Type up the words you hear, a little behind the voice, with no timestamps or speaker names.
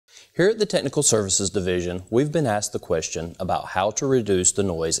Here at the Technical Services Division, we've been asked the question about how to reduce the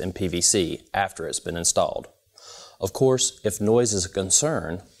noise in PVC after it's been installed. Of course, if noise is a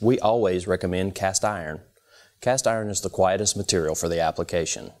concern, we always recommend cast iron. Cast iron is the quietest material for the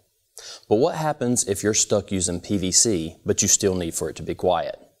application. But what happens if you're stuck using PVC, but you still need for it to be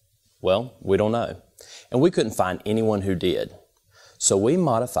quiet? Well, we don't know, and we couldn't find anyone who did. So we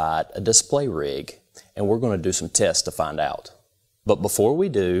modified a display rig, and we're going to do some tests to find out. But before we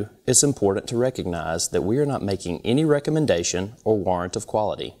do, it's important to recognize that we are not making any recommendation or warrant of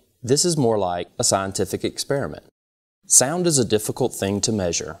quality. This is more like a scientific experiment. Sound is a difficult thing to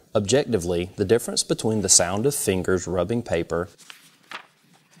measure. Objectively, the difference between the sound of fingers rubbing paper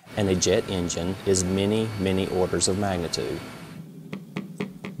and a jet engine is many, many orders of magnitude.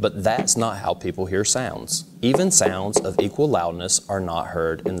 But that's not how people hear sounds. Even sounds of equal loudness are not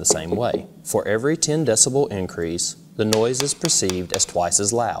heard in the same way. For every 10 decibel increase, the noise is perceived as twice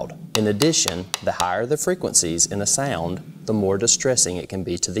as loud. In addition, the higher the frequencies in a sound, the more distressing it can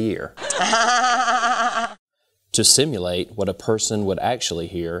be to the ear. To simulate what a person would actually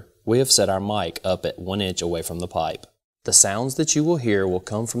hear, we have set our mic up at 1 inch away from the pipe. The sounds that you will hear will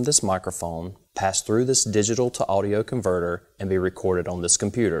come from this microphone, pass through this digital to audio converter, and be recorded on this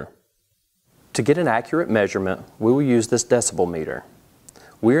computer. To get an accurate measurement, we will use this decibel meter.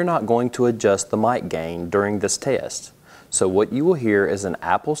 We are not going to adjust the mic gain during this test, so what you will hear is an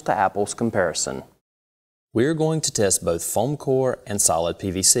apples-to-apples comparison. We are going to test both foam core and solid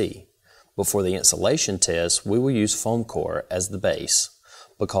PVC. But for the insulation test, we will use foam core as the base,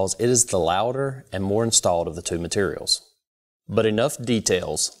 because it is the louder and more installed of the two materials. But enough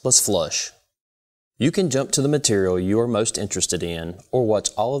details, let's flush. You can jump to the material you are most interested in or watch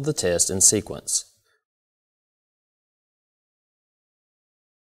all of the tests in sequence.